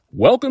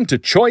Welcome to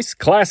Choice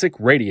Classic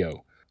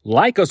Radio.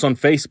 Like us on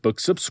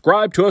Facebook,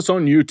 subscribe to us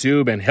on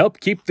YouTube, and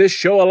help keep this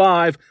show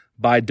alive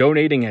by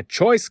donating at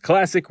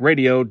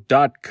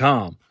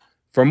choiceclassicradio.com.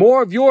 For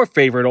more of your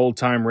favorite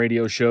old-time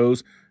radio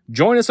shows,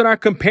 join us on our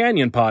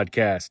companion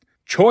podcast,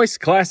 Choice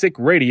Classic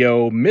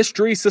Radio,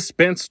 Mystery,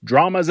 Suspense,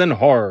 Dramas, and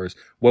Horrors,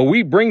 where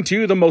we bring to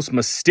you the most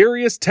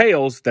mysterious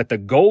tales that the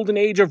golden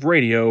age of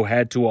radio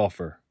had to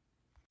offer.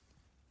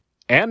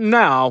 And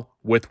now,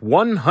 with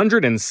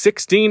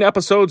 116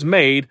 episodes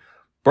made,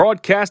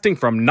 broadcasting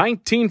from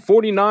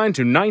 1949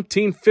 to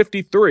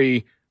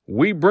 1953,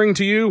 we bring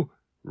to you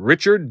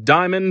Richard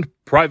Diamond,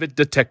 Private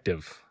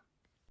Detective.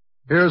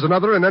 Here's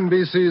another in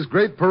NBC's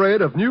great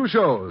parade of new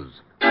shows.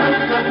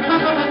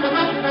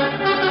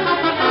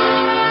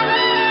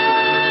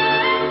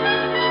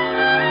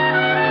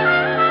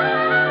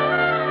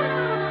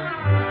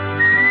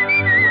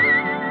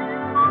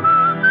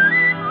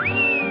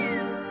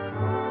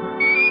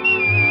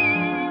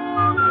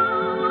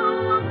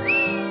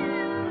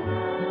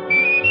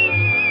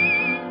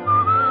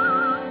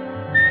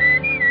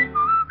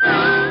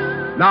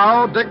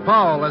 Now, Dick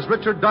Powell as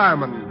Richard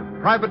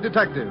Diamond, Private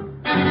Detective.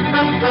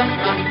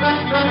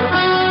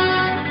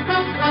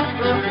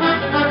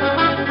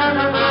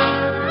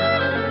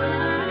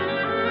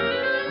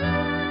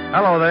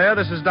 Hello there,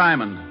 this is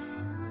Diamond.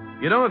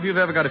 You know, if you've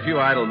ever got a few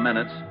idle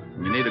minutes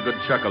and you need a good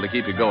chuckle to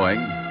keep you going,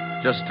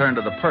 just turn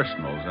to the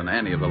personals in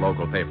any of the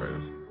local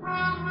papers.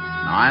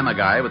 Now, I'm a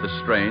guy with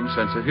a strange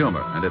sense of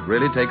humor, and it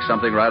really takes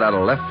something right out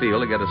of left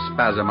field to get a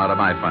spasm out of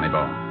my funny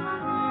bone.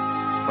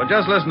 Well,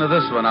 just listen to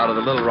this one out of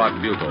the Little Rock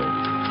Bugle.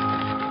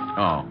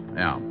 Oh,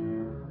 yeah.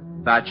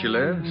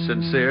 Bachelor,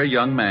 sincere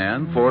young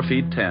man, 4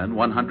 feet 10,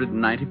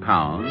 190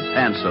 pounds,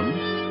 handsome,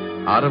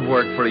 out of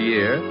work for a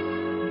year,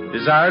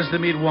 desires to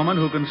meet woman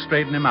who can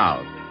straighten him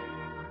out.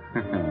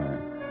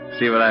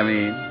 See what I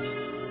mean?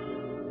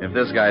 If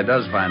this guy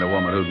does find a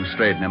woman who can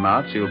straighten him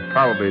out, she'll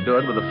probably do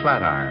it with a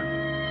flat iron.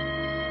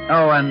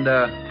 Oh, and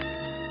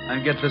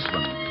get this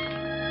one.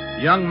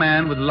 Young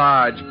man with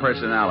large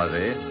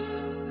personality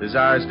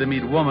desires to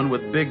meet woman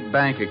with big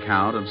bank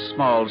account and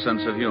small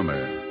sense of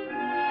humor.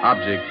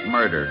 Object,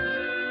 murder.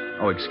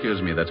 Oh,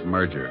 excuse me, that's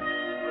merger.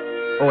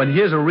 Oh, and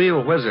here's a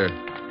real whizzer.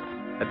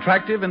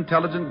 Attractive,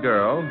 intelligent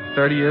girl,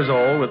 30 years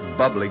old with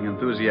bubbling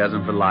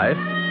enthusiasm for life.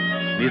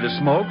 Neither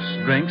smokes,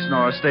 drinks,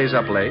 nor stays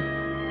up late.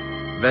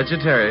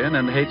 Vegetarian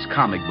and hates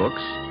comic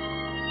books.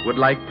 Would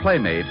like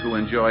playmate who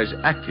enjoys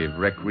active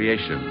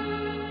recreation.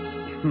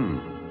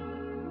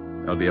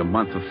 There'll be a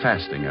month of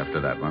fasting after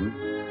that one.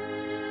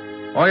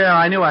 Oh, yeah,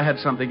 I knew I had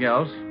something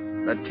else.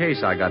 That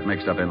case I got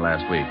mixed up in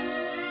last week.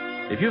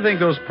 If you think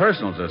those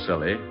personals are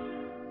silly,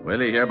 wait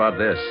till you hear about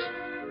this.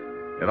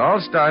 It all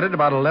started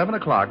about 11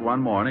 o'clock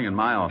one morning in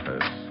my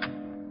office.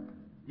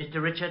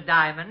 Mr. Richard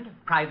Diamond,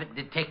 Private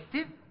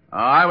Detective?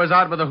 I was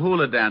out with a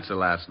hula dancer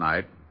last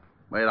night.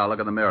 Wait, I'll look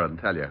in the mirror and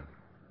tell you.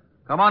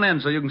 Come on in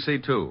so you can see,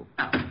 too.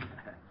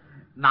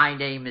 My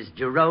name is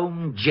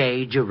Jerome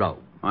J.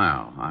 Jerome.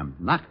 Well, I'm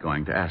not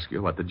going to ask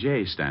you what the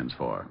J stands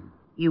for.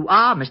 You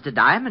are Mr.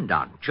 Diamond,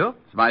 aren't you?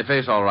 It's my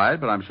face all right,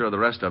 but I'm sure the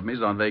rest of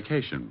me's on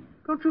vacation.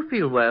 Don't you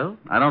feel well?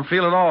 I don't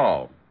feel at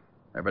all.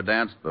 Ever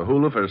danced the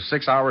hula for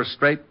 6 hours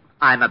straight?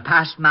 I'm a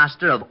past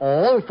master of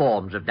all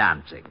forms of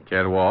dancing.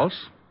 Care to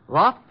waltz?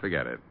 What?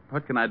 Forget it.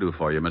 What can I do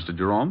for you, Mr.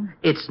 Jerome?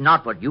 It's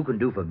not what you can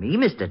do for me,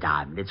 Mr.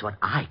 Diamond. It's what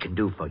I can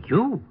do for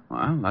you.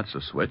 Well, that's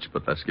a switch,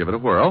 but let's give it a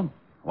whirl.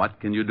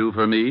 What can you do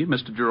for me,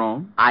 Mr.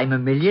 Jerome? I'm a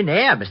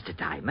millionaire, Mr.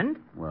 Diamond.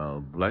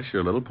 Well, bless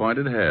your little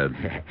pointed head.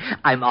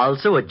 I'm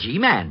also a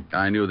G-man.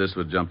 I knew this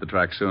would jump the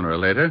track sooner or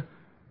later.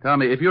 Tell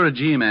me, if you're a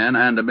G-man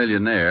and a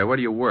millionaire, where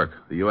do you work?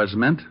 The U.S.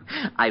 Mint?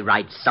 I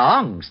write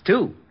songs,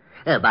 too.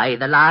 By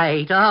the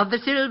light of the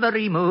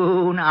silvery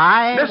moon,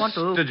 I want to...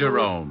 Mr.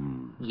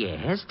 Jerome.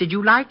 Yes, did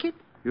you like it?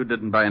 You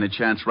didn't by any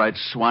chance write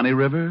Swanee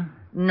River?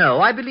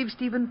 No, I believe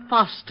Stephen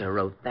Foster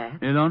wrote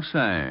that. You don't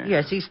say.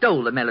 Yes, he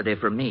stole the melody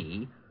from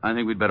me. I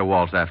think we'd better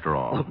waltz after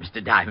all. Oh,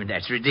 Mr. Diamond,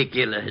 that's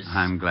ridiculous.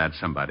 I'm glad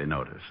somebody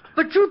noticed.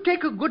 But you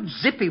take a good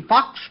zippy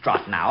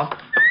foxtrot now.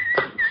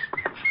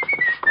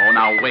 Oh,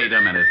 now, wait a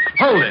minute.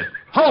 Hold it!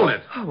 Hold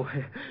it! Oh,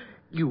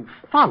 you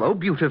follow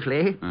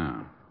beautifully.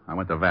 Oh, I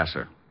went to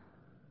Vassar.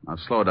 Now,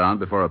 slow down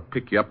before I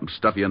pick you up and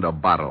stuff you into a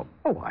bottle.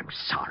 Oh, I'm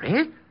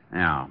sorry.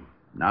 Now,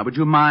 would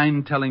you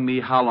mind telling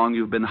me how long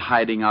you've been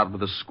hiding out with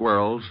the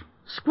squirrels?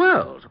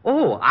 Squirrels?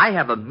 Oh, I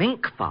have a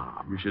mink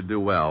farm. You should do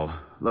well.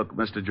 Look,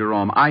 Mr.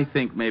 Jerome, I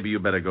think maybe you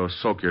better go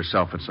soak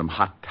yourself in some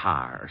hot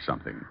tar or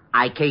something.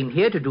 I came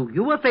here to do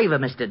you a favor,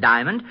 Mr.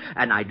 Diamond,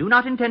 and I do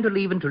not intend to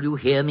leave until you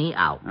hear me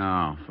out.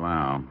 Oh,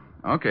 wow.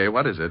 Okay,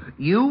 what is it?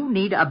 You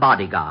need a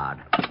bodyguard.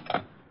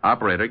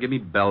 Operator, give me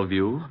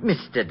Bellevue.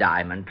 Mr.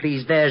 Diamond,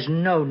 please, there's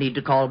no need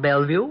to call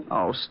Bellevue.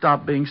 Oh,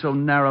 stop being so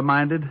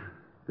narrow-minded.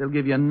 They'll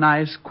give you a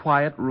nice,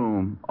 quiet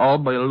room, all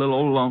by a little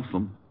old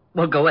lonesome.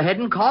 Well, go ahead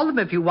and call them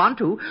if you want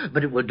to,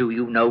 but it will do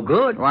you no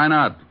good. Why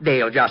not?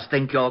 They'll just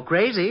think you're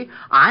crazy.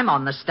 I'm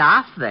on the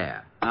staff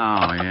there.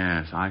 Oh,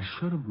 yes, I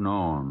should have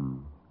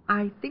known.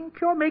 I think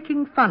you're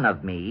making fun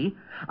of me.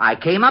 I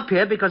came up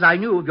here because I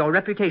knew of your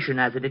reputation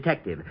as a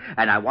detective,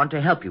 and I want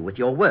to help you with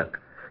your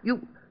work.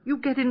 You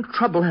get in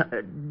trouble,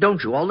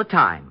 don't you, all the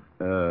time?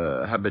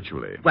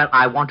 Habitually. Well,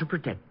 I want to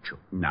protect you.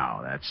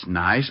 Now, that's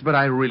nice, but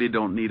I really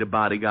don't need a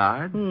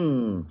bodyguard.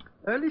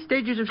 Early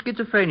stages of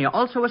schizophrenia,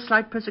 also a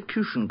slight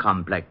persecution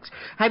complex.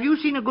 Have you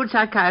seen a good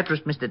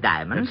psychiatrist, Mr.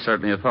 Diamond? It's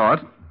certainly a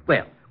thought.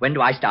 Well, when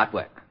do I start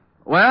work?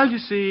 Well, you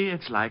see,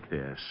 it's like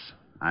this.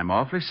 I'm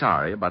awfully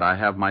sorry, but I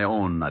have my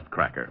own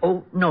nutcracker.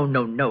 Oh,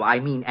 no. I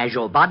mean as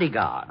your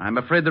bodyguard. I'm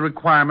afraid the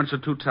requirements are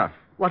too tough.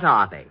 What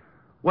are they?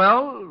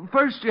 Well,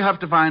 first you have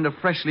to find a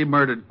freshly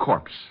murdered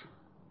corpse.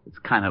 It's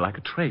kind of like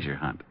a treasure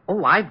hunt.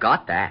 Oh, I've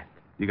got that.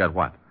 You got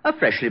what? A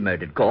freshly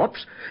murdered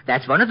corpse.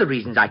 That's one of the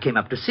reasons I came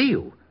up to see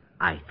you.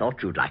 I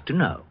thought you'd like to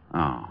know.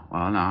 Oh,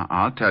 well, now,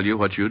 I'll tell you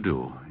what you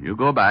do. You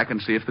go back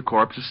and see if the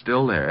corpse is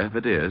still there. If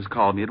it is,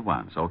 call me at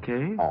once,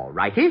 okay? All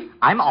righty.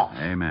 I'm off.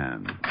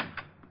 Amen.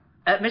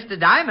 Mr.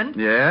 Diamond?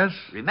 Yes?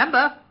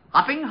 Remember,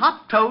 hopping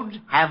hot toads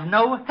have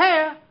no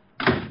hair.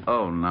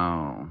 Oh,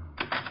 no.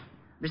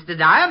 Mr.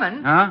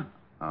 Diamond? Huh?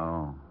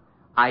 Oh.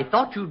 I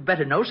thought you'd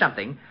better know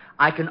something.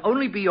 I can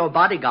only be your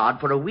bodyguard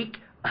for a week.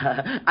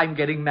 I'm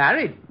getting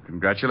married.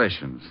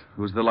 Congratulations.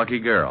 Who's the lucky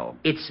girl?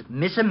 It's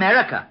Miss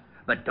America.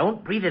 But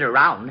don't breathe it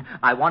around.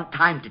 I want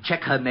time to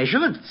check her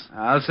measurements.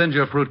 I'll send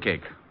you a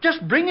fruitcake.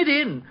 Just bring it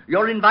in.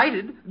 You're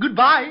invited.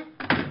 Goodbye.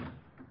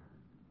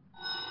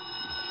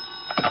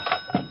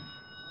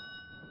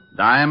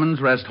 Diamond's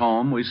Rest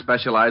Home. We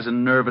specialize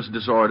in nervous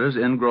disorders,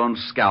 ingrown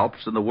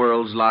scalps, and the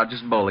world's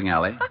largest bowling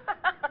alley.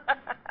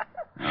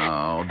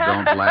 Oh,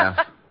 don't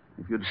laugh.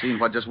 If you'd seen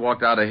what just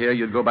walked out of here,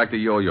 you'd go back to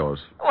yo-yos.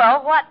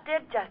 Well, what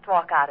did just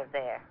walk out of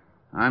there?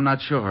 I'm not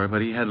sure,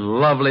 but he had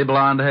lovely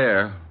blonde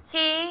hair.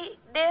 He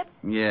did?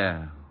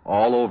 Yeah,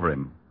 all over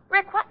him.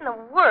 Rick, what in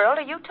the world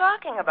are you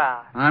talking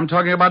about? I'm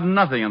talking about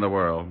nothing in the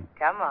world.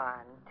 Come on,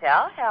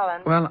 tell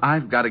Helen. Well,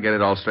 I've got to get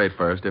it all straight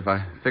first. If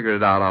I figure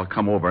it out, I'll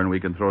come over and we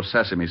can throw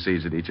sesame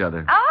seeds at each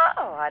other.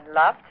 Oh, I'd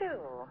love to.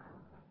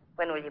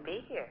 When will you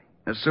be here?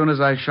 As soon as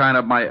I shine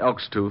up my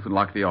elk's tooth and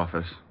lock the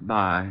office.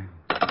 Bye.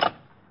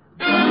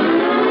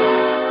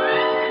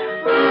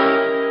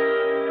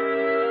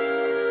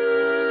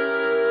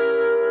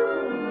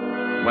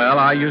 Well,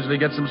 I usually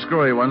get some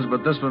screwy ones,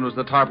 but this one was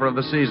the topper of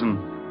the season.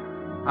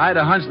 I had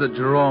a hunch that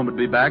Jerome would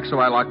be back, so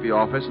I locked the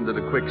office and did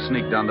a quick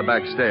sneak down the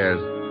back stairs.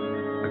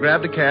 I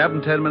grabbed a cab,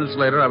 and 10 minutes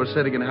later, I was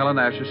sitting in Helen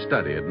Asher's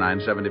study at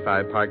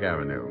 975 Park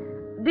Avenue.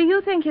 Do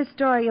you think his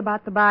story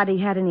about the body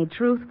had any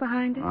truth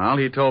behind it? Well,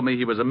 he told me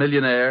he was a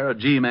millionaire, a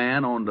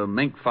G-man, owned a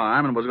mink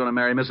farm, and was going to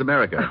marry Miss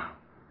America.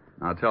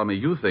 Now, tell me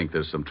you think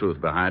there's some truth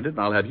behind it, and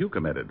I'll have you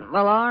committed.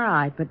 Well, all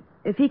right, but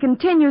if he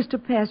continues to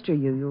pester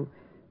you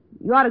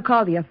ought to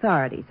call the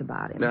authorities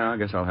about him. Yeah, I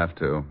guess I'll have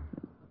to.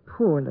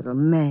 Poor little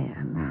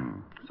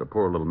man. It's a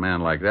poor little man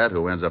like that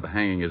who ends up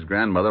hanging his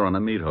grandmother on a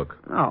meat hook.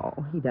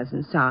 Oh, he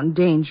doesn't sound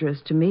dangerous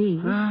to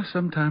me.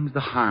 Sometimes the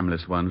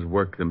harmless ones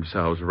work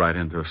themselves right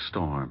into a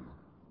storm.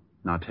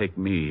 Now, take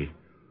me.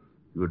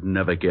 You would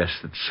never guess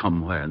that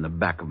somewhere in the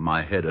back of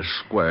my head a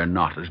square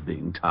knot is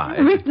being tied.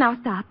 Rick, now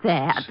stop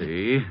that.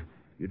 See?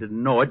 You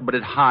didn't know it, but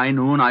at high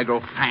noon I grow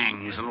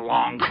fangs and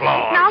long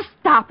claws. Now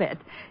stop it.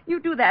 You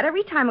do that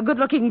every time a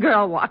good-looking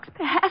girl walks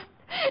past.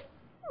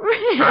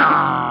 Rick.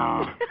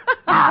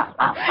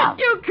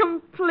 You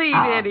complete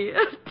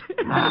idiot.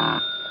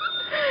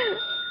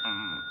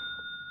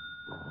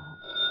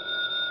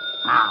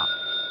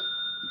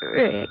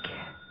 Rick,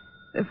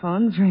 the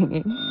phone's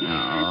ringing. Oh,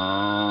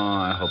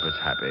 I hope it's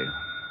happy.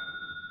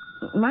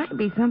 It might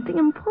be something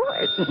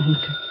important.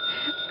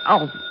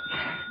 Oh,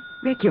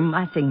 Rick, you're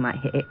mussing my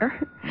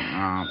hair.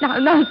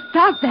 Now,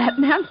 stop that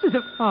and answer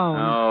the phone.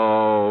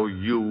 Oh,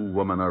 you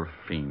woman are a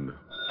fiend.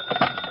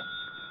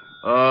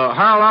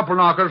 Harold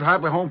Appleknocker's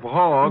Happy Home for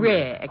Hogs.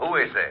 Rick. Who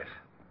is this?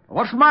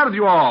 What's the matter with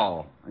you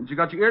all? Ain't you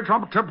got your ear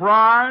trumpet tip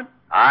right?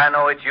 I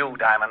know it's you,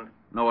 Diamond.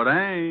 No, it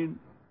ain't.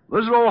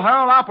 This is old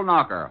Harold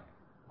Appleknocker.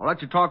 I'll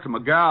let you talk to my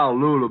gal,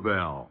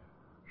 Lulabelle.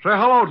 Say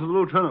hello to the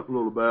Lieutenant,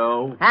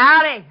 Lulabelle.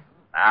 Howdy.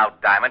 Now,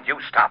 Diamond, you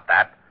stop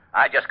that.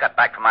 I just got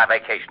back from my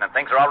vacation, and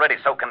things are already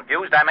so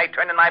confused I may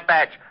turn in my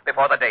badge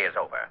before the day is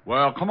over.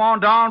 Well, come on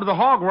down to the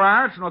hog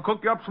ranch, and I'll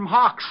cook you up some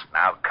hocks.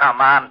 Now, come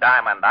on,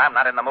 Diamond. I'm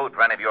not in the mood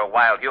for any of your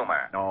wild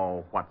humor.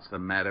 Oh, what's the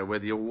matter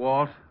with you,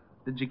 Walt?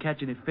 Did you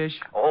catch any fish?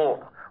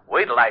 Oh,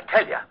 wait till I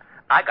tell you.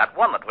 I got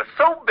one that was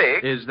so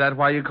big. Is that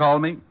why you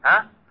called me?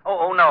 Huh?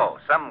 Oh, no.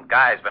 Some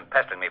guy's been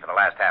pestering me for the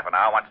last half an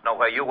hour. Wants to know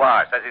where you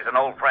are. Says he's an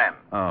old friend.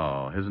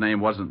 Oh, his name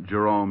wasn't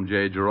Jerome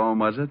J. Jerome,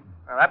 was it?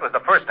 Well, that was the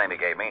first name he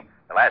gave me.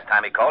 The last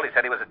time he called, he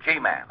said he was a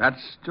G-man.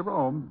 That's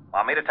Jerome.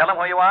 Want me to tell him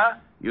where you are?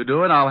 You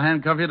do it, I'll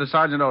handcuff you to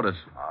Sergeant Otis.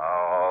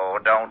 Oh,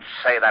 don't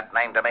say that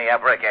name to me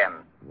ever again.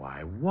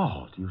 Why,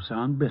 Walt, you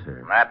sound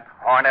bitter. That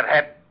hornet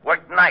head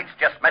worked nights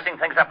just messing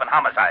things up in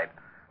homicide.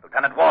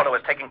 Lieutenant Waldo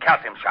is taking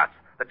calcium shots.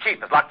 The chief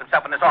has locked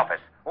himself in his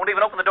office. Won't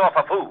even open the door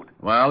for food.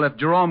 Well, if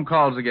Jerome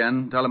calls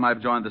again, tell him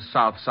I've joined the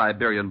South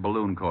Siberian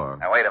Balloon Corps.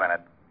 Now, wait a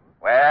minute.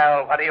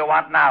 Well, what do you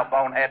want now,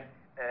 bonehead?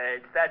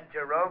 It's that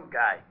Jerome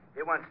guy.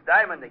 He wants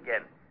Diamond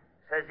again.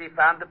 Says he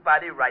found the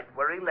body right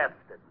where he left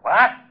it.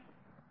 What?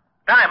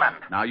 Diamond!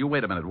 Now, you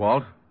wait a minute,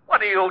 Walt.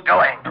 What are you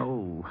doing?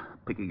 Oh,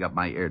 picking up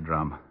my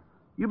eardrum.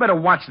 You better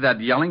watch that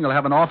yelling. You'll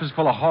have an office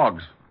full of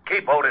hogs.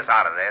 Keep Otis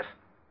out of this.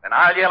 Then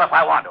I'll yell if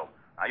I want to.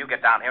 Now, you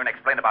get down here and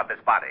explain about this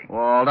body.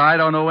 Walt, I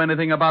don't know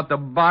anything about the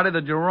body.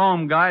 The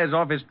Jerome guy is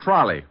off his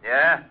trolley.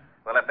 Yeah?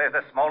 Well, if there's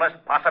the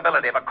smallest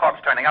possibility of a corpse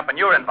turning up and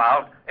you're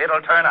involved,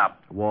 it'll turn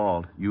up.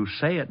 Walt, you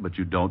say it, but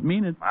you don't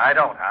mean it. I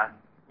don't, huh?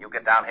 You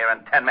get down here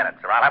in 10 minutes,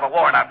 or I'll have a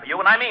warrant out for you,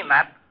 and I mean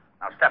that.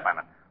 Now, step on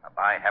it. Now,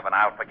 by heaven,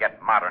 I'll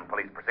forget modern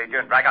police procedure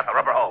and drag out the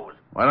rubber hose.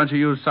 Why don't you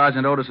use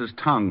Sergeant Otis's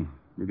tongue?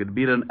 You could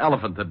beat an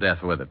elephant to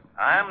death with it.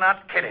 I'm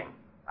not kidding.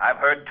 I've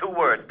heard 2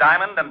 words,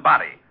 diamond and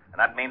body. And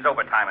that means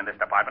overtime in this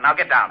department. Now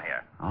get down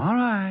here. All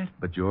right,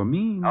 but you're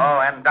mean. Oh,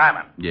 and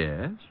Diamond.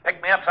 Yes?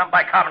 Pick me up some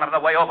bicarbonate on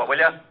the way over, will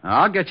you?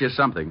 I'll get you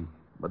something.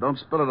 But don't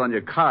spill it on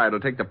your car. It'll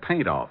take the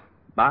paint off.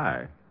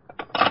 Bye.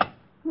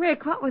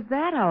 Rick, what was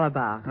that all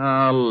about?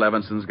 Oh,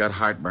 Levinson's got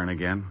heartburn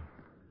again.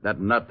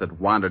 That nut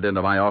that wandered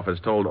into my office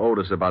told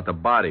Otis about the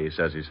body he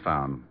says he's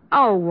found.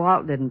 Oh,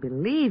 Walt didn't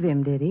believe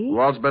him, did he?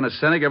 Walt's been a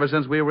cynic ever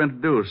since we were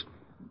introduced.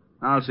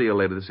 I'll see you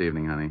later this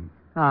evening, honey.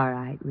 All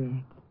right,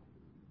 Rick.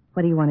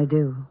 What do you want to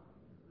do?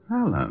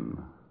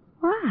 Helen.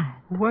 What?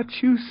 What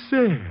you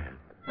said.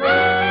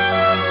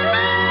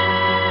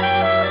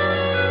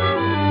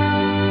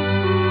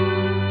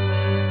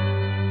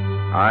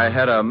 I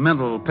had a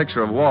mental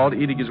picture of Walt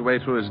eating his way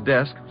through his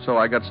desk, so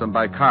I got some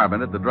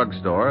bicarbonate at the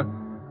drugstore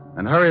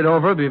and hurried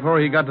over before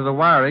he got to the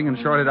wiring and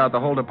shorted out the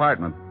whole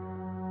department.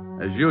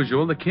 As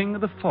usual, the king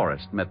of the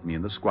forest met me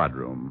in the squad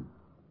room.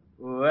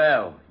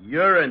 Well,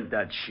 you're in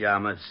Dutch,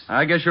 Shamus.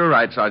 I guess you're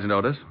right, Sergeant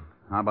Otis.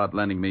 How about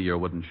lending me your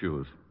wooden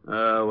shoes?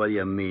 Oh, what do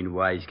you mean,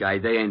 wise guy?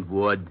 They ain't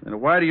wood.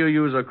 And why do you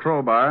use a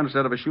crowbar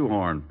instead of a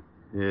shoehorn?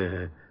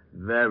 Yeah,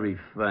 very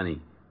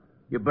funny.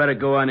 You better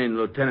go on in.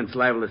 Lieutenant's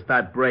liable to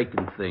start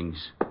breaking things.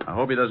 I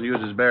hope he doesn't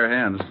use his bare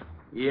hands.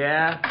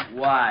 Yeah?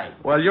 Why?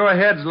 Well, your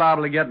head's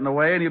liable to get in the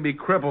way, and you'll be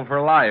crippled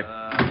for life.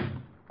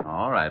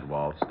 All right,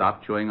 Walt.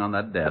 Stop chewing on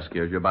that desk.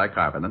 Here's your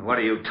bicarbonate. What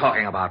are you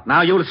talking about?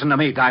 Now you listen to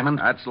me, Diamond.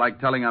 That's like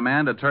telling a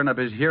man to turn up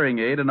his hearing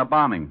aid in a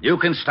bombing. You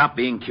can stop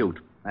being cute.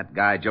 That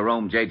guy,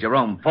 Jerome J.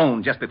 Jerome,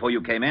 phoned just before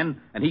you came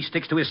in, and he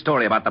sticks to his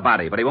story about the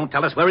body, but he won't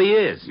tell us where he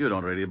is. You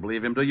don't really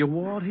believe him, do you,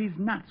 Walt? He's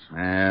nuts.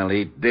 Well,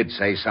 he did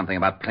say something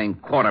about playing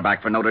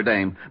quarterback for Notre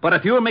Dame. But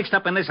if you're mixed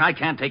up in this, I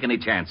can't take any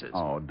chances.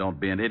 Oh, don't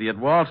be an idiot,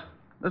 Walt.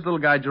 This little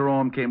guy,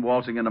 Jerome, came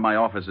waltzing into my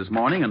office this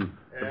morning and...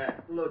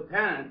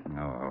 Lieutenant.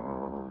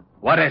 Oh.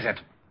 What is it?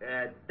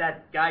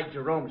 That guy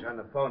Jerome's on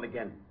the phone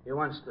again. He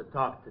wants to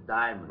talk to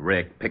Diamond.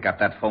 Rick, pick up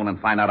that phone and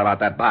find out about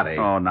that body.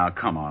 Oh, now,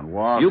 come on,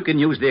 Walt. You can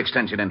use the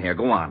extension in here.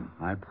 Go on.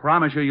 I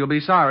promise you'll be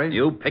sorry.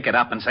 You pick it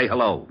up and say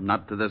hello.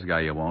 Not to this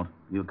guy, you won't.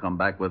 You'll come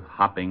back with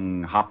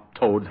hopping, hop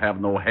toads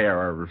have no hair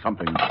or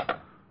something.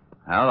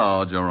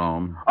 Hello,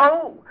 Jerome.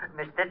 Oh,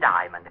 Mr.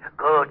 Diamond.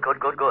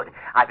 Good.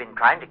 I've been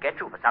trying to get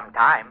you for some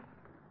time.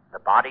 The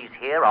body's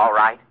here, all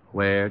right.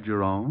 Where,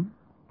 Jerome?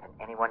 Can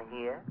anyone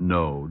hear?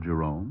 No,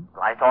 Jerome.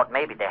 Well, I thought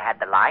maybe they had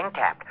the line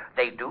tapped.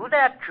 They do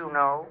that, you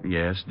know.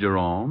 Yes,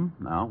 Jerome.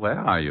 Now, where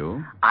are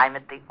you? I'm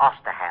at the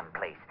Osterham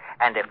place.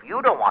 And if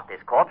you don't want this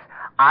corpse,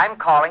 I'm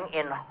calling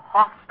in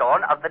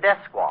Hawthorne of the death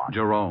squad.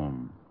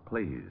 Jerome,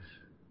 please.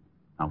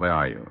 Now, where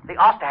are you? The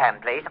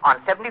Osterham place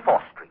on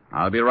 74th Street.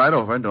 I'll be right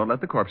over. Don't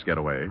let the corpse get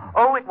away.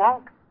 Oh, it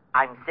won't.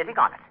 I'm sitting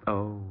on it.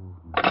 Oh.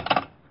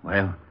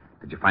 Well,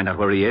 did you find out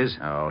where he is?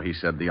 Oh, he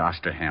said the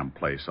Osterham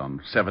place on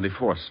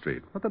 74th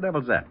Street. What the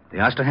devil's that? The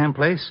Osterham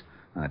place?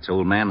 That's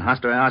old man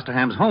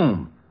Osterham's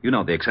home. You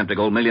know, the eccentric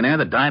old millionaire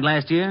that died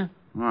last year?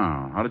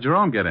 Oh, how did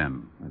Jerome get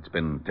in? It's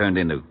been turned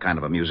into kind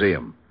of a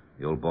museum.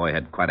 The old boy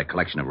had quite a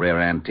collection of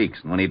rare antiques,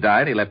 and when he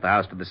died, he left the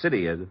house to the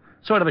city as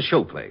sort of a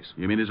showplace.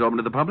 You mean he's open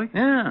to the public?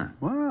 Yeah.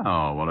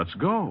 Well, let's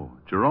go.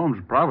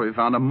 Jerome's probably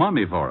found a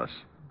mummy for us.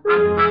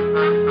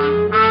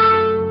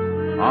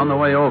 On the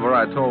way over,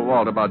 I told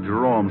Walt about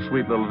Jerome's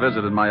sweet little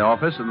visit in my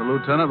office, and the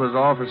lieutenant was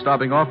all for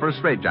stopping off for a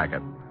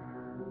straitjacket.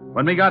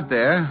 When we got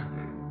there,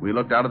 we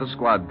looked out of the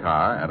squad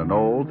car at an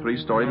old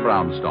 3-story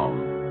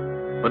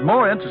brownstone. But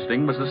more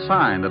interesting was the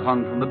sign that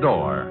hung from the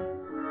door.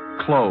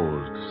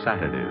 Closed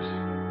Saturdays.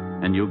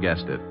 And you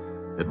guessed it.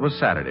 It was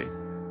Saturday.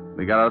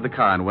 We got out of the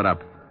car and went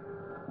up.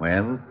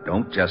 Well,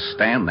 don't just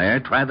stand there.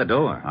 Try the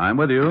door. I'm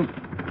with you.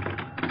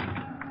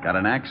 Got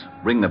an axe?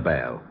 Ring the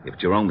bell. If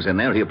Jerome's in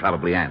there, he'll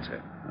probably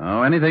answer.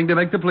 Oh, anything to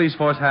make the police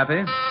force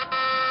happy.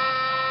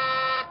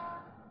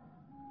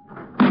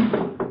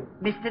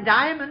 Mr.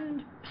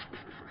 Diamond.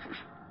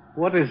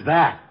 What is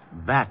that?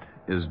 That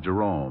is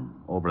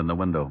Jerome over in the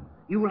window.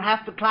 You will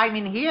have to climb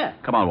in here.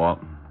 Come on, Walt.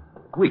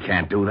 We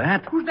can't do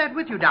that. Who's that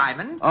with you,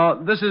 Diamond?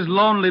 This is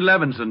Lonely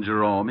Levinson,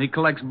 Jerome. He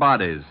collects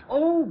bodies.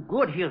 Oh,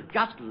 good. He'll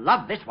just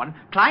love this one.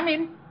 Climb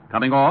in.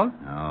 Coming all?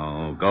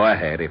 Oh, go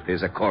ahead. If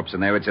there's a corpse in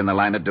there, it's in the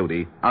line of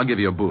duty. I'll give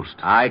you a boost.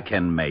 I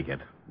can make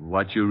it.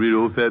 What you read,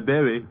 old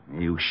Fairberry?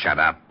 You shut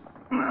up.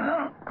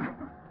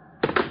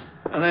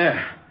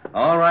 There.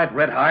 All right,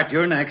 Red Heart,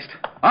 you're next.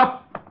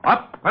 Up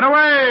and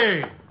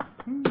away!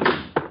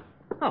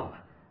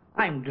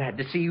 I'm glad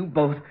to see you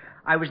both.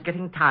 I was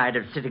getting tired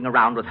of sitting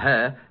around with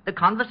her. The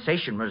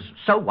conversation was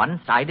so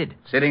one-sided.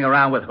 Sitting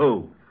around with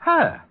who?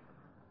 Her.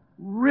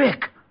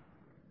 Rick.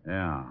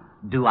 Yeah.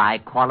 Do I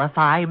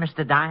qualify,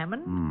 Mr.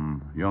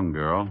 Diamond? Young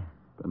girl.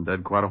 Been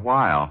dead quite a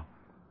while.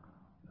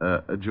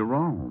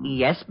 Jerome.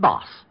 Yes,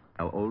 boss.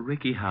 Oh,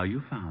 Ricky, how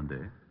you found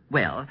her?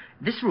 Well,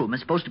 this room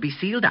is supposed to be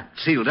sealed up.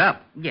 Sealed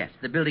up? Yes,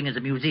 the building is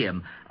a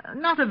museum.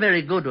 Not a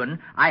very good one.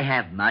 I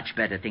have much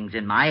better things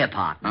in my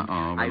apartment.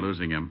 We're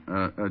losing him.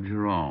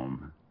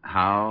 Jerome,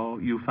 how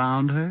you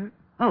found her?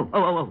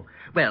 Oh.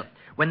 Well,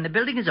 when the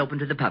building is open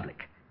to the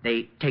public,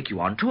 they take you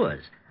on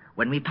tours.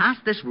 When we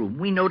passed this room,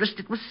 we noticed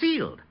it was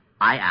sealed.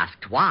 I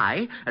asked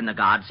why, and the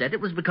guard said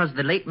it was because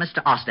the late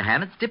Mr.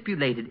 Osterham had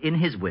stipulated in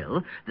his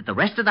will that the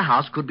rest of the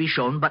house could be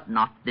shown, but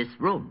not this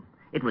room.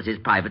 It was his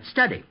private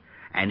study.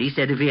 And he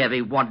said if he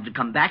ever wanted to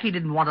come back, he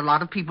didn't want a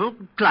lot of people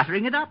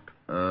cluttering it up.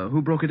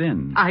 Who broke it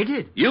in? I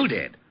did. You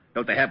did?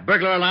 Don't they have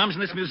burglar alarms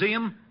in this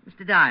museum?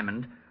 Mr.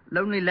 Diamond,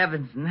 Lonely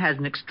Levinson has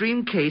an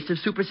extreme case of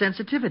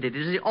supersensitivity.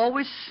 Does he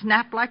always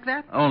snap like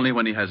that? Only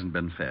when he hasn't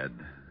been fed.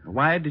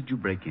 Why did you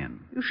break in?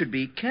 You should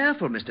be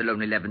careful, Mr.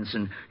 Lonely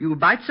Levinson. You'll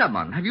bite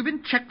someone. Have you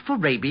been checked for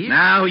rabies?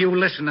 Now you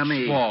listen to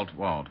me. Walt.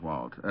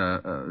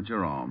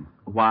 Jerome,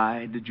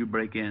 why did you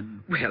break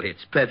in? Well,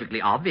 it's perfectly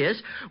obvious.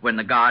 When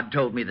the guard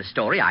told me the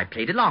story, I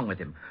played along with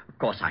him. Of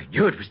course, I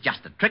knew it was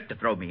just a trick to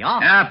throw me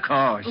off. Of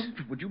course.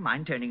 Oh, would you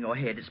mind turning your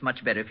head? It's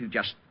much better if you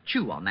just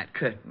chew on that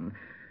curtain.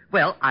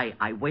 Well,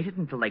 I waited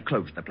until they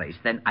closed the place.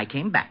 Then I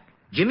came back,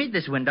 jimmied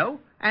this window,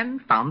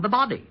 and found the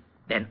body.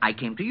 Then I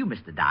came to you,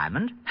 Mr.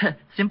 Diamond.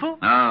 Simple?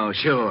 Oh,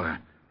 sure.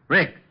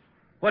 Rick,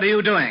 what are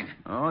you doing?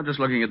 Oh, just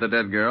looking at the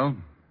dead girl.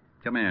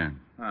 Come here.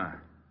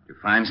 You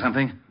find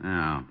something?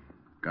 Yeah.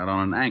 Got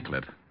on an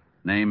anklet.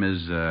 Name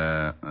is,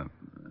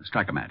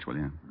 strike a match, will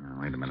you?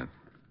 Oh, wait a minute.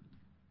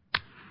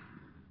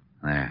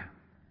 There.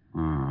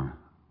 Oh,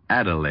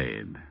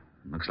 Adelaide.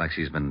 Looks like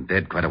she's been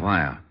dead quite a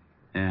while.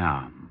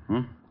 Yeah.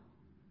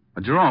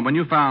 Jerome, when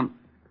you found...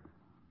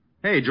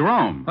 Hey,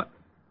 Jerome. What?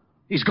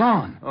 He's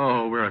gone.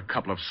 Oh, we're a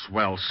couple of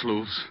swell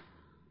sleuths.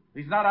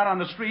 He's not out on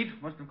the street.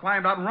 Must have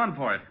climbed out and run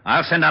for it.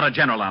 I'll send out a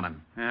general on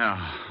him. Yeah,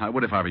 I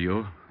would if I were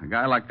you. A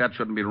guy like that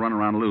shouldn't be running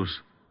around loose.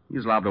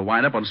 He's liable to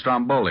wind up on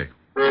Stromboli.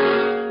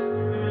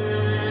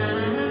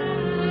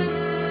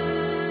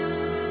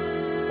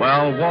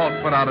 Well,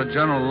 Walt put out a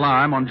general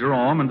alarm on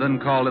Jerome and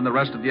then called in the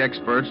rest of the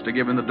experts to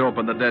give him the dope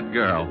on the dead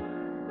girl.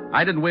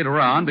 I didn't wait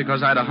around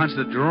because I had a hunch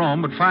that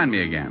Jerome would find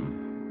me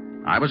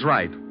again. I was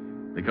right,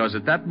 because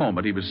at that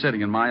moment he was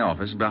sitting in my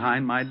office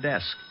behind my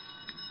desk.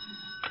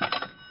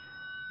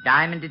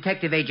 Diamond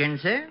Detective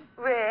Agency?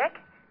 Rick?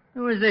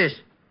 Who is this?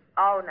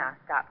 Oh, now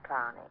stop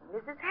clowning.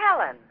 This is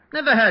Helen.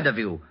 Never heard of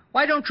you.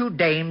 Why don't you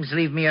dames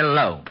leave me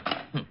alone?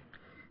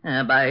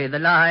 By the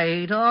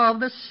light of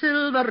the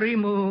silvery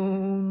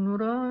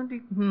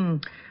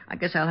moon. I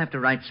guess I'll have to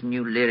write some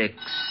new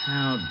lyrics.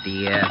 Oh,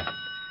 dear.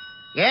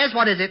 Yes,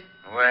 what is it?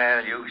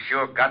 Well, you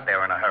sure got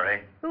there in a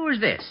hurry. Who is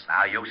this?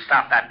 Now, you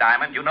stop that,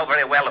 Diamond. You know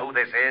very well who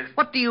this is.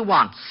 What do you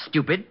want,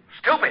 stupid?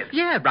 Stupid.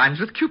 Yeah, rhymes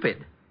with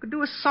Cupid. Could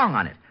do a song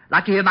on it.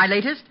 Like to hear my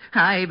latest?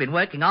 I've been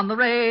working on the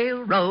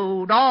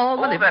railroad all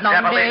the live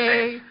long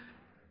day.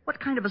 What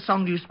kind of a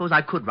song do you suppose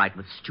I could write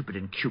with stupid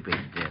and Cupid?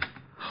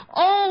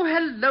 Oh,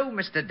 hello,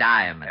 Mr.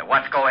 Diamond.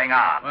 What's going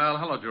on? Well,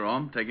 hello,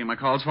 Jerome. Taking my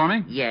calls for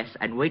me? Yes,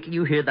 and wait till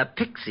you hear the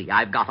pixie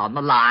I've got on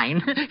the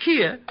line.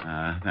 Here.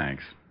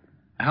 Thanks.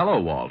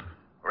 Hello, Walt.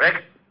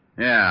 Rick?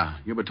 Yeah,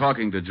 you were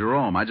talking to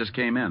Jerome. I just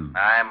came in.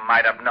 I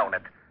might have known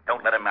it.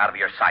 Don't let him out of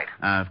your sight.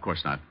 Of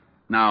course not.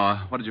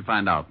 Now, what did you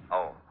find out?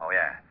 Oh,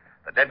 yeah.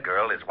 The dead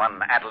girl is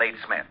one Adelaide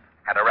Smith.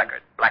 Had a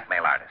record,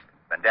 blackmail artist.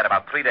 Been dead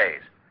about 3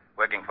 days.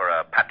 Working for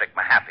a Patrick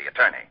Mahaffey,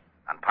 attorney,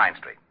 on Pine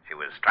Street. She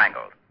was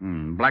strangled.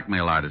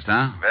 Blackmail artist,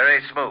 huh?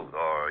 Very smooth,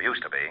 or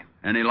used to be.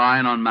 Any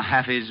line on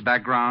Mahaffey's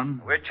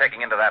background? We're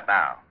checking into that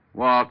now.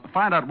 Well,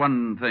 find out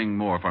one thing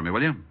more for me,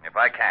 will you? If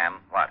I can,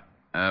 what?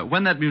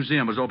 When that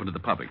museum was open to the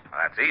public.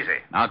 Well, that's easy.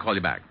 I'll call you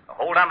back.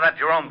 Hold on to that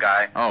Jerome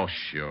guy. Oh,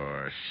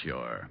 sure.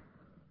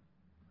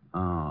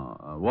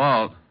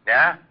 Walt.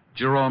 Yeah?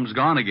 Jerome's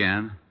gone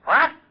again.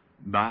 What?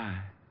 Bye.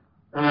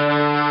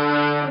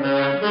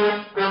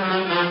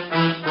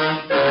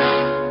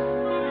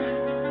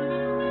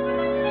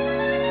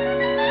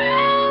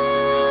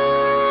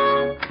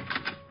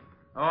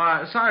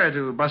 Sorry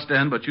to bust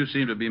in, but you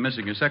seem to be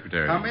missing your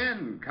secretary.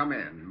 Come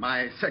in.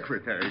 My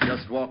secretary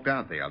just walked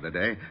out the other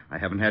day. I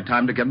haven't had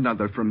time to get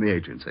another from the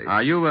agency.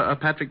 Are you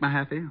Patrick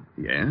Mahaffey?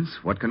 Yes.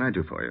 What can I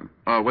do for you?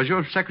 Was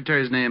your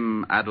secretary's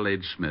name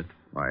Adelaide Smith?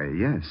 Why,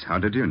 yes. How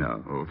did you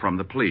know? Oh, from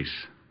the police.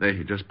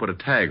 They just put a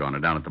tag on her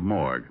down at the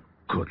morgue.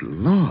 Good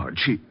Lord.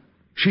 She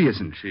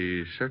isn't...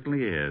 She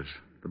certainly is.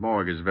 The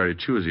morgue is very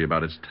choosy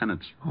about its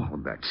tenants. Oh,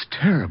 that's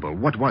terrible.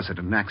 What was it,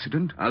 an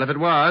accident? Well, if it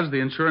was, the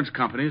insurance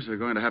companies are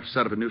going to have to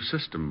set up a new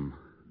system.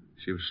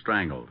 She was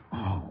strangled.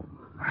 Oh,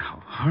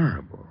 how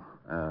horrible.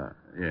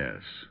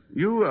 Yes.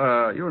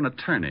 You're an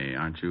attorney,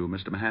 aren't you,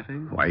 Mr.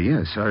 Mahaffey? Why,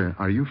 yes.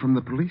 Are you from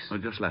the police? I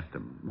just left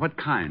them. What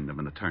kind of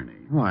an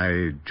attorney?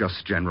 Why,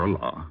 just general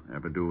law.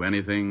 Ever do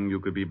anything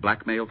you could be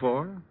blackmailed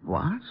for?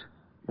 What?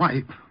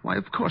 Why,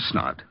 of course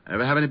not.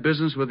 Ever have any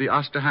business with the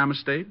Osterham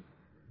estate?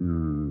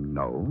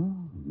 No.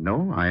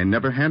 No, I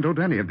never handled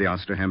any of the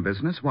Osterham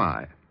business.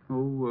 Why?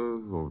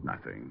 Oh,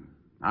 nothing.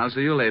 I'll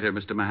see you later,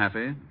 Mr.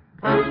 Mahaffey.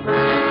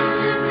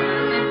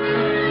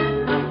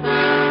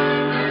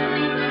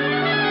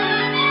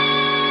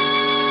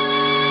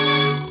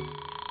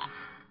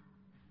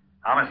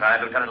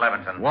 Homicide, Lieutenant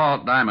Levinson.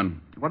 Walt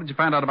Diamond. What did you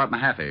find out about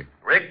Mahaffey?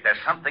 Rick, there's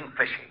something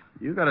fishy.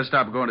 You got to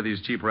stop going to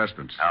these cheap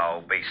restaurants.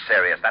 Oh, be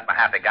serious. That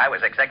Mahaffey guy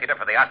was executor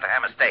for the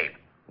Osterham estate.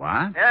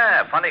 What?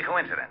 Yeah, funny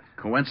coincidence.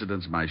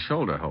 Coincidence, my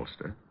shoulder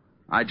holster.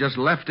 I just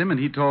left him, and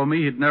he told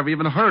me he'd never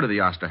even heard of the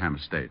Osterham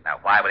estate. Now,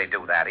 why would he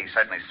do that? He's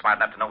certainly smart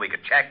enough to know we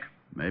could check.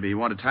 Maybe he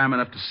wanted time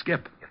enough to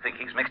skip. You think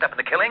he's mixed up in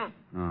the killing?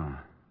 Oh.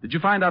 Did you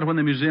find out when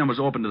the museum was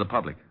open to the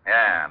public?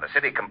 Yeah, the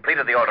city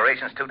completed the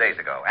alterations 2 days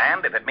ago.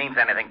 And if it means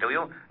anything to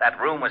you, that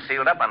room was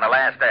sealed up on the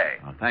last day.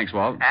 Oh, thanks,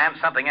 Walt. And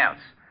something else.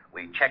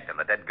 We checked in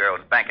the dead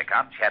girl's bank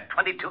account. She had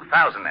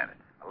 $22,000 in it.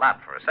 A lot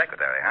for a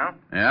secretary, huh?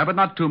 Yeah, but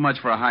not too much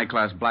for a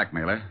high-class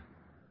blackmailer.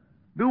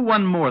 Do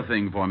one more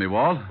thing for me,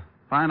 Walt.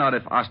 Find out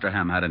if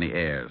Osterham had any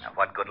heirs. Now,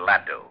 what good will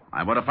that do?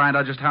 I want to find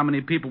out just how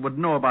many people would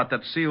know about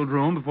that sealed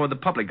room before the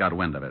public got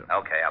wind of it.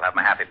 Okay, I'll have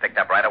Mahaffey picked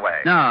up right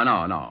away.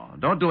 No.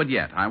 Don't do it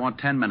yet. I want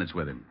 10 minutes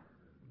with him.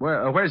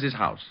 Where's his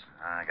house?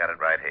 I got it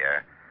right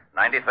here.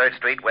 93rd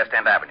Street, West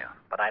End Avenue.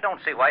 But I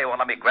don't see why you won't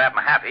let me grab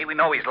Mahaffey. We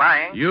know he's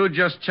lying. You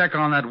just check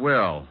on that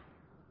will.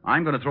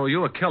 I'm going to throw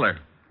you a killer.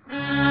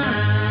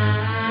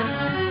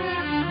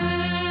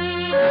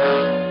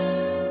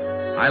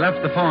 I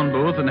left the phone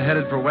booth and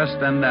headed for West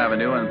End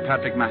Avenue and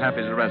Patrick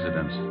Mahaffey's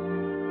residence.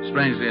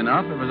 Strangely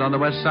enough, it was on the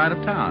west side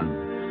of town.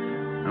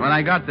 And when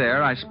I got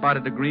there, I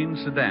spotted a green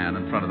sedan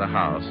in front of the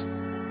house.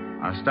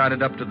 I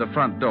started up to the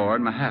front door,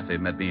 and Mahaffey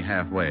met me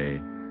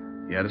halfway.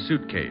 He had a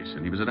suitcase,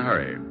 and he was in a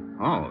hurry.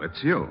 Oh,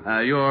 it's you.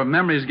 Your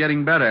memory's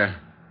getting better.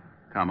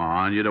 Come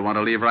on, you don't want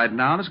to leave right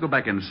now. Let's go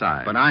back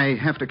inside. But I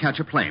have to catch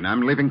a plane.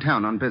 I'm leaving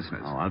town on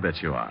business. Oh, I'll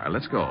bet you are.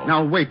 Let's go.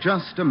 Now, wait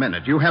just a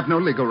minute. You have no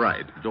legal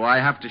right. Do I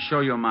have to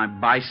show you my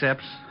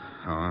biceps?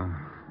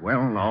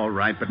 Well, all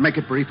right, but make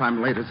it brief.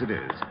 I'm late as it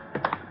is.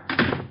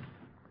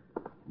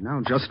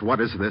 Now, just what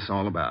is this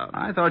all about?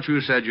 I thought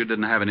you said you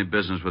didn't have any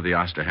business with the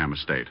Osterham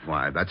estate.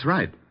 Why, that's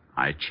right.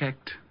 I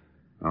checked.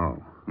 Oh.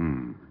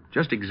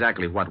 Just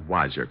exactly what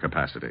was your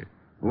capacity?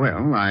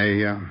 Well,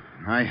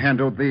 I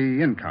handled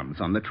the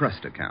incomes on the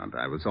trust account.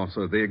 I was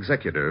also the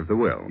executor of the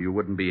will. You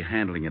wouldn't be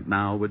handling it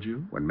now, would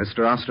you? When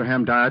Mr.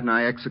 Osterham died and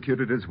I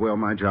executed his will,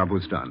 my job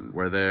was done.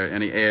 Were there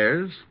any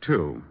heirs?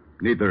 2.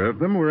 Neither of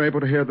them were able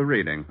to hear the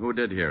reading. Who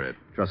did hear it?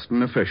 Just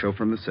an official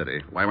from the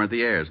city. Why weren't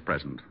the heirs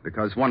present?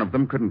 Because one of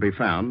them couldn't be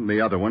found.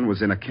 The other one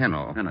was in a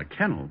kennel. In a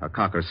kennel? A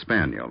cocker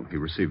spaniel. He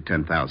received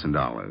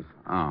 $10,000.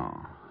 Oh,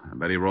 I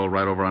bet he rolled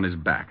right over on his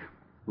back.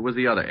 Who was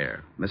the other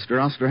heir? Mr.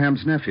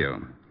 Osterham's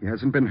nephew. He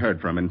hasn't been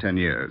heard from in 10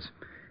 years.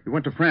 He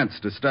went to France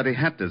to study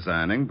hat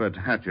designing, but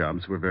hat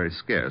jobs were very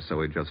scarce,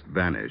 so he just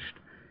vanished.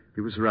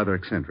 He was rather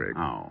eccentric.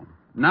 Oh.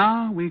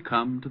 Now we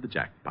come to the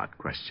jackpot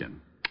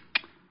question.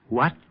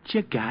 What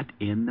you got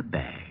in the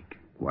bag?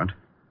 What?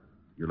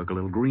 You look a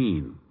little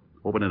green.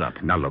 Open it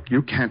up. Now, look,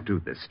 you can't do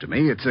this to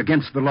me. It's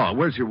against the law.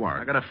 Where's your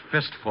warrant? I got a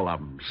fistful of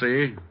them,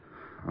 see?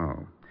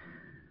 Oh.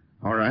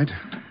 All right.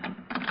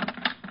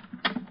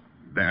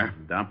 There.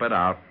 Dump it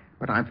out.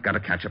 But I've got to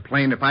catch a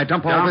plane. If I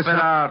dump all this... Dump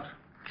it out.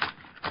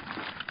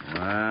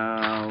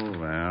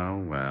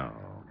 Well.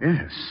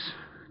 Yes.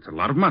 It's a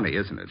lot of money,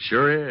 isn't it?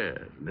 Sure is.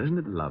 Isn't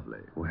it lovely?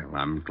 Well,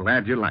 I'm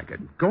glad you like it.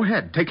 Go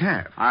ahead. Take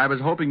half. I was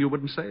hoping you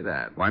wouldn't say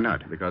that. Why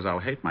not? Because I'll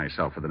hate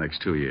myself for the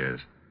next 2 years.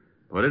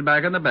 Put it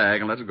back in the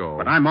bag and let's go.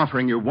 But I'm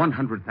offering you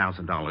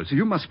 $100,000.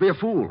 You must be a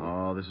fool.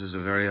 Oh, this is a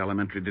very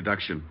elementary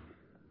deduction.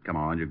 Come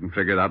on, you can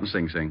figure it out in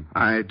Sing Sing.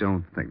 I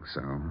don't think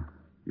so.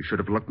 You should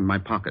have looked in my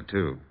pocket,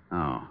 too.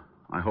 Oh,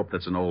 I hope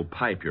that's an old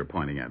pipe you're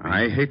pointing at me.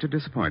 I hate to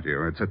disappoint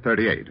you. It's a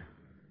 38.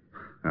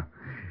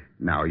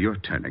 Now you're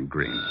turning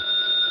green.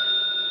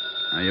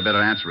 Now, you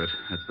better answer it.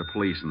 It's the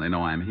police, and they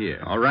know I'm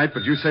here. All right,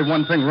 but you say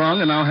one thing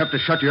wrong, and I'll have to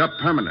shut you up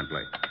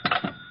permanently.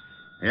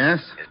 Yes?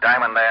 Is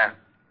Diamond there?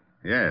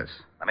 Yes.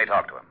 Let me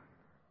talk to him.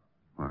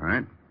 All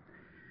right.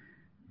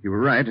 You were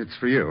right. It's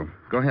for you.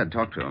 Go ahead,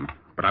 talk to him.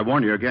 But I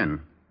warn you again.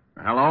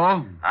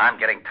 Hello? I'm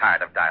getting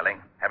tired of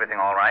dialing. Everything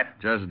all right?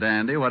 Just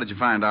dandy. What did you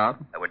find out?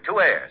 There were 2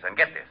 heirs, and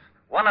get this.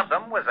 One of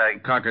them was a...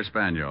 Cocker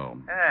Spaniel.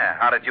 Yeah,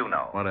 how did you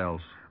know? What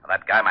else? Well,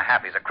 that guy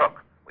Mahaffey's a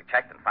crook. We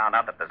checked and found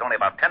out that there's only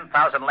about $10,000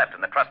 left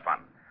in the trust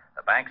fund.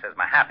 The bank says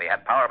Mahaffey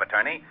had power of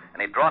attorney,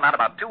 and he'd drawn out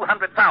about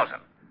 $200,000.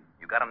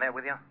 You got him there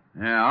with you?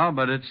 Yeah,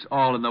 but it's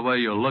all in the way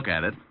you look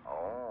at it.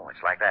 Oh,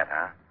 it's like that,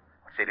 huh?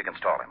 Let's see if you can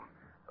stall him.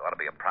 There ought to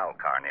be a prowl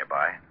car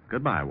nearby.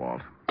 Goodbye,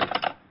 Walt.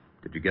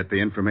 Did you get the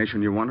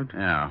information you wanted?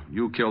 Yeah,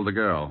 you killed the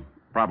girl.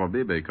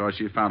 Probably because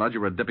she found out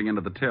you were dipping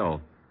into the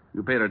till.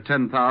 You paid her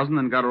 $10,000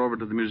 and got her over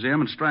to the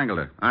museum and strangled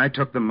her. I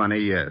took the money,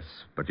 yes.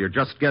 But you're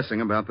just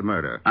guessing about the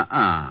murder.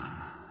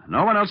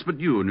 No one else but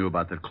you knew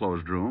about that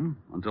closed room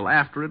until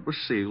after it was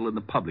sealed and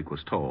the public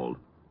was told.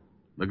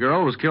 The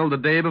girl was killed the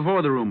day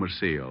before the room was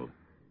sealed.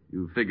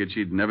 You figured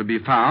she'd never be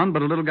found,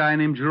 but a little guy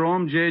named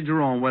Jerome J.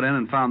 Jerome went in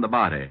and found the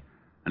body.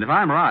 And if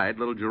I'm right,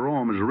 little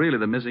Jerome is really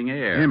the missing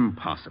heir.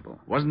 Impossible.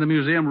 Wasn't the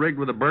museum rigged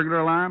with a burglar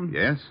alarm?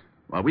 Yes?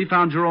 Well, we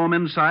found Jerome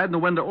inside and the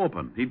window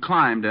open. He'd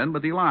climbed in,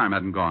 but the alarm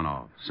hadn't gone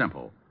off.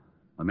 Simple.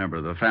 A member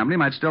of the family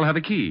might still have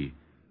a key.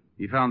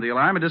 He found the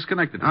alarm and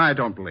disconnected it. I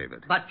don't believe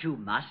it. But you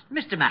must,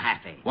 Mr.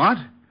 Mahaffey. What?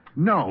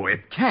 No,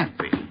 it can't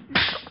be.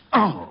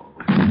 Oh.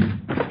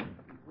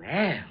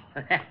 Well,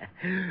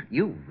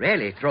 you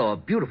really throw a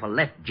beautiful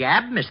left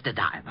jab, Mr.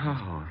 Diamond.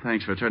 Oh,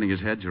 thanks for turning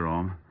his head,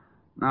 Jerome.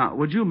 Now,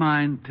 would you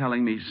mind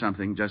telling me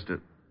something just to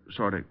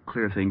sort of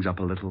clear things up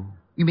a little?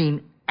 You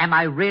mean, am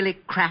I really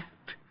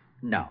cracked?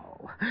 No.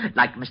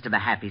 Like Mr.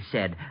 Mahaffey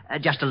said,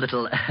 just a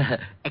little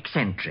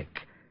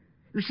eccentric.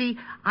 You see,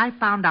 I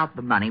found out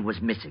the money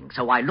was missing,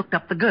 so I looked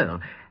up the girl.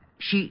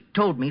 She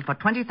told me for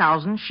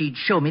 $20,000 she'd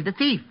show me the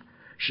thief.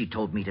 She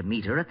told me to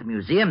meet her at the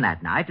museum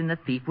that night and the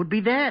thief would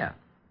be there.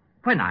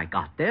 When I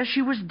got there,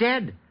 she was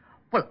dead.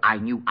 Well, I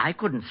knew I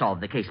couldn't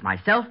solve the case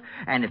myself,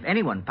 and if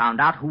anyone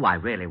found out who I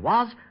really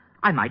was,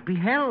 I might be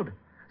held.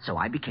 So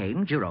I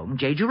became Jerome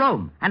J.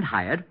 Jerome and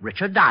hired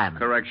Richard Diamond.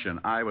 Correction,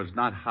 I was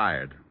not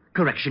hired.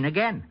 Correction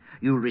again.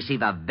 You'll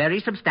receive a very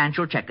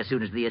substantial check as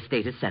soon as the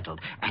estate is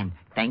settled. And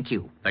thank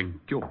you. Thank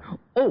you.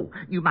 Oh,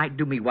 you might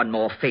do me one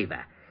more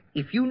favor.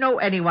 If you know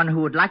anyone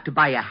who would like to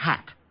buy a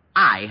hat,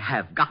 I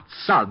have got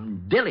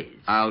some dillies.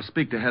 I'll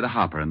speak to Hedda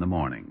Hopper in the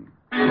morning.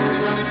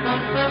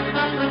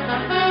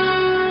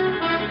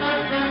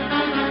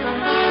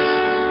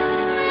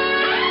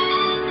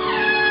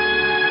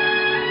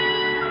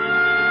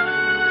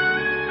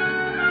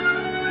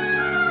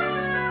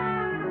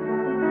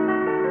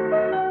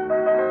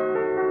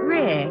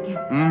 Rick.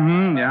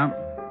 Mm-hmm, yeah.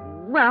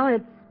 Well,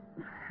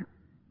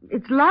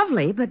 it's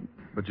lovely, but...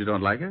 But you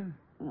don't like it?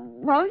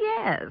 Well,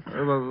 yes.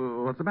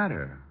 Well, what's the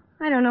matter?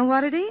 I don't know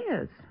what it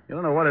is. You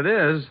don't know what it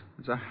is?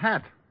 It's a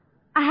hat.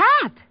 A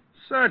hat?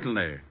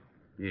 Certainly.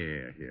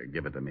 Here,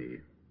 give it to me.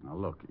 Now,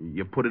 look,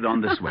 you put it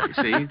on this way,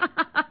 see?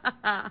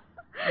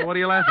 What are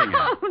you laughing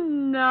at? Oh,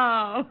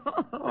 no.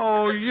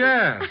 Oh,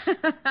 yes.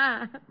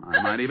 I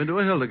might even do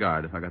a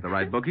Hildegard if I got the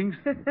right bookings.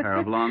 A pair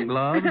of long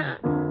gloves.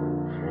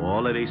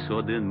 All of a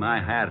sudden, my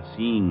heart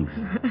sings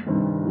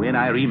when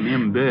I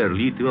remember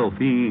little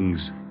things.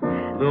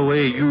 The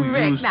way you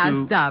Rick, used now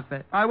to... stop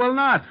it. I will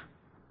not.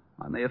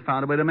 I may have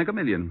found a way to make $1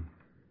 million.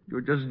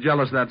 You're just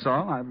jealous, that's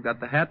all. I've got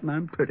the hat and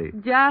I'm pretty.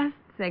 Just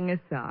sing a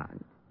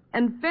song.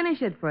 And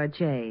finish it for a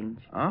change.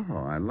 Oh,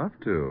 I'd love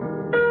to.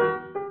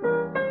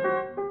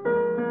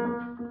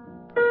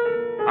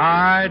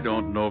 I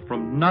don't know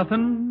from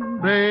nothing,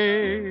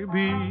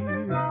 baby.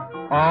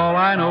 All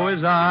I know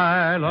is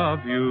I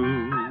love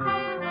you.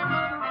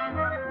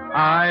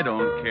 I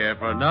don't care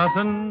for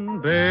nothing,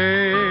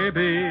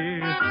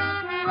 baby,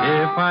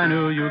 if I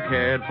knew you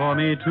cared for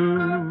me too.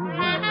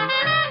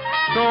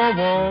 So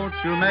won't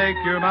you make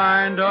your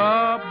mind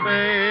up,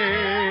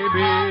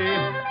 baby?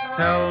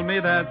 Tell me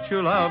that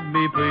you love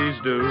me, please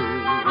do.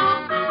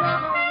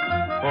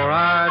 For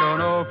I don't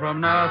know from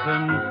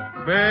nothing,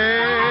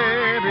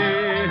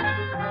 baby.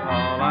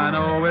 All I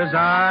know is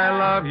I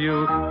love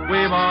you.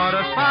 We want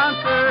a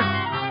sponsor.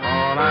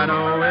 All I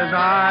know is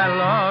I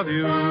love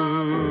you.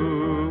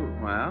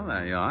 Well,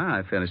 there you are.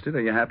 I finished it.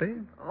 Are you happy?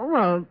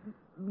 Well,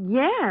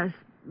 yes.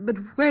 But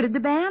where did the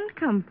band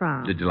come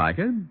from? Did you like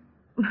it?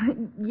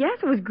 Yes,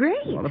 it was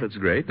great. Well, if it's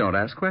great, don't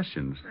ask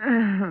questions.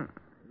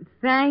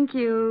 Thank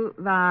you,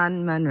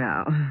 Von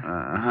Monroe.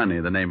 Honey,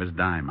 the name is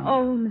Diamond.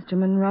 Oh, Mr.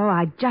 Monroe,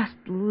 I just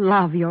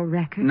love your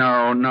record.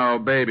 No,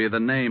 baby, the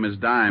name is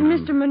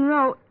Diamond. Mr.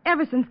 Monroe,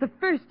 ever since the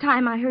first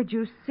time I heard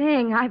you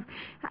sing,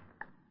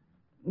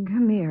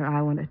 Come here,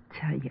 I want to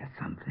tell you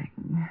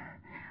something.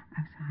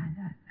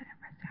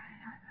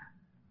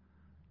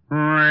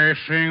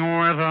 Racing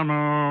with the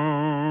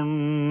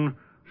moon,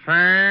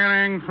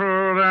 sailing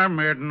through the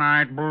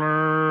midnight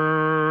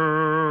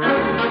blue.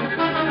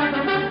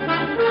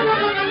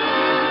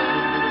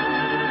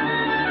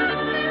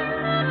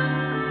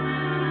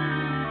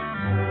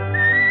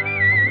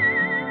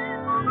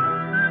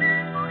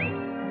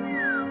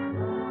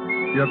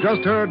 You have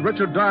just heard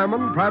Richard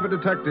Diamond, Private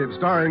Detective,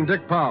 starring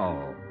Dick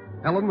Powell.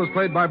 Ellen was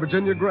played by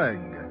Virginia Gregg.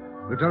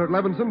 Lieutenant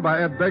Levinson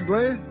by Ed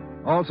Begley.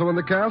 Also in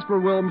the cast were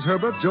Wilms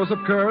Herbert, Joseph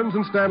Kearns,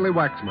 and Stanley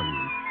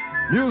Waxman.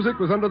 Music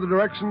was under the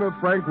direction of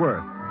Frank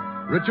Worth.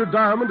 Richard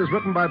Diamond is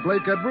written by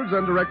Blake Edwards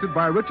and directed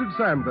by Richard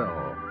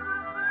Sandville.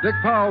 Dick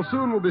Powell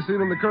soon will be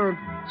seen in the current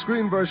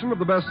screen version of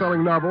the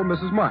best-selling novel,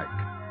 Mrs. Mike.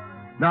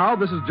 Now,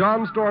 this is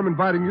John Storm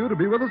inviting you to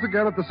be with us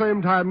again at the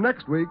same time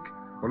next week,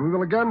 when we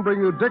will again bring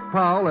you Dick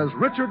Powell as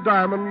Richard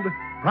Diamond,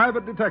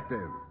 Private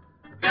Detective.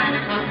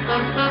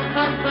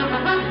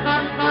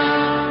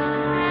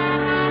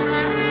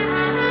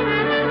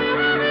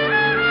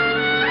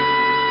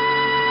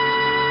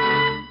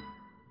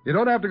 You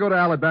don't have to go to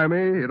Alabama.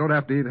 You don't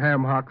have to eat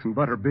ham hocks and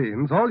butter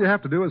beans. All you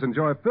have to do is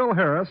enjoy Phil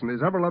Harris and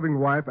his ever-loving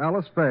wife,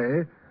 Alice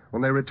Faye,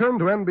 when they return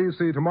to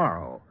NBC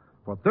tomorrow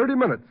for 30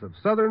 minutes of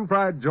Southern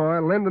Fried Joy.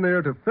 Lend an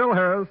ear to Phil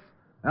Harris,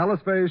 Alice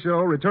Faye Show,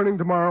 returning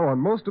tomorrow on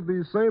most of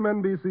these same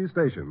NBC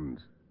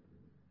stations.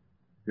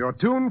 Your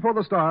tune for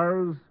the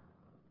stars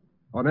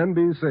on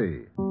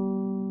NBC.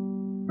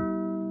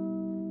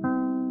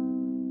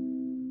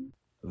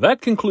 That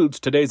concludes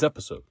today's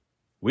episode.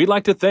 We'd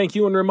like to thank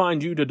you and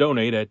remind you to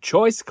donate at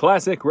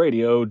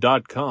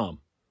choiceclassicradio.com.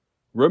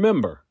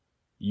 Remember,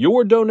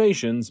 your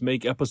donations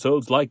make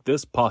episodes like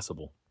this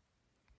possible.